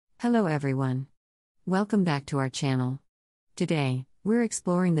Hello everyone. Welcome back to our channel. Today, we're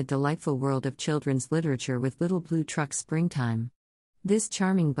exploring the delightful world of children's literature with Little Blue Truck's Springtime. This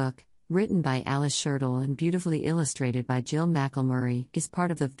charming book, written by Alice Schertle and beautifully illustrated by Jill McElmurray, is part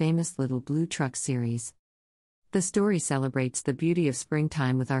of the famous Little Blue Truck series. The story celebrates the beauty of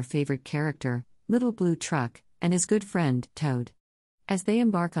springtime with our favorite character, Little Blue Truck, and his good friend, Toad. As they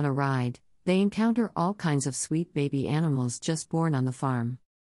embark on a ride, they encounter all kinds of sweet baby animals just born on the farm.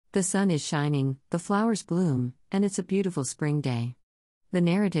 The sun is shining, the flowers bloom, and it's a beautiful spring day. The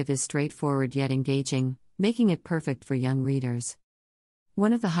narrative is straightforward yet engaging, making it perfect for young readers.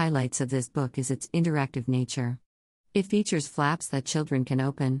 One of the highlights of this book is its interactive nature. It features flaps that children can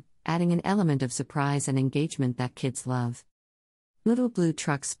open, adding an element of surprise and engagement that kids love. Little Blue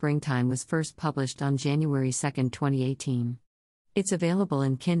Truck's Springtime was first published on January 2, 2018. It's available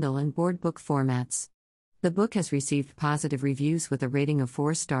in Kindle and board book formats. The book has received positive reviews with a rating of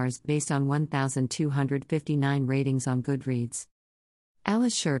 4 stars based on 1,259 ratings on Goodreads.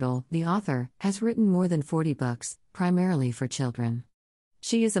 Alice Schertle, the author, has written more than 40 books, primarily for children.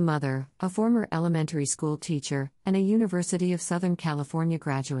 She is a mother, a former elementary school teacher, and a University of Southern California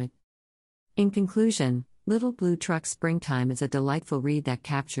graduate. In conclusion, Little Blue Truck's Springtime is a delightful read that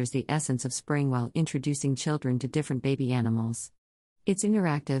captures the essence of spring while introducing children to different baby animals. It's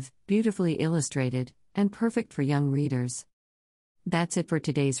interactive, beautifully illustrated, and perfect for young readers. That's it for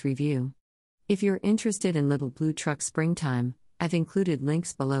today's review. If you're interested in Little Blue Truck Springtime, I've included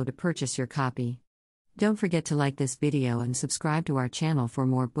links below to purchase your copy. Don't forget to like this video and subscribe to our channel for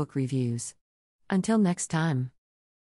more book reviews. Until next time.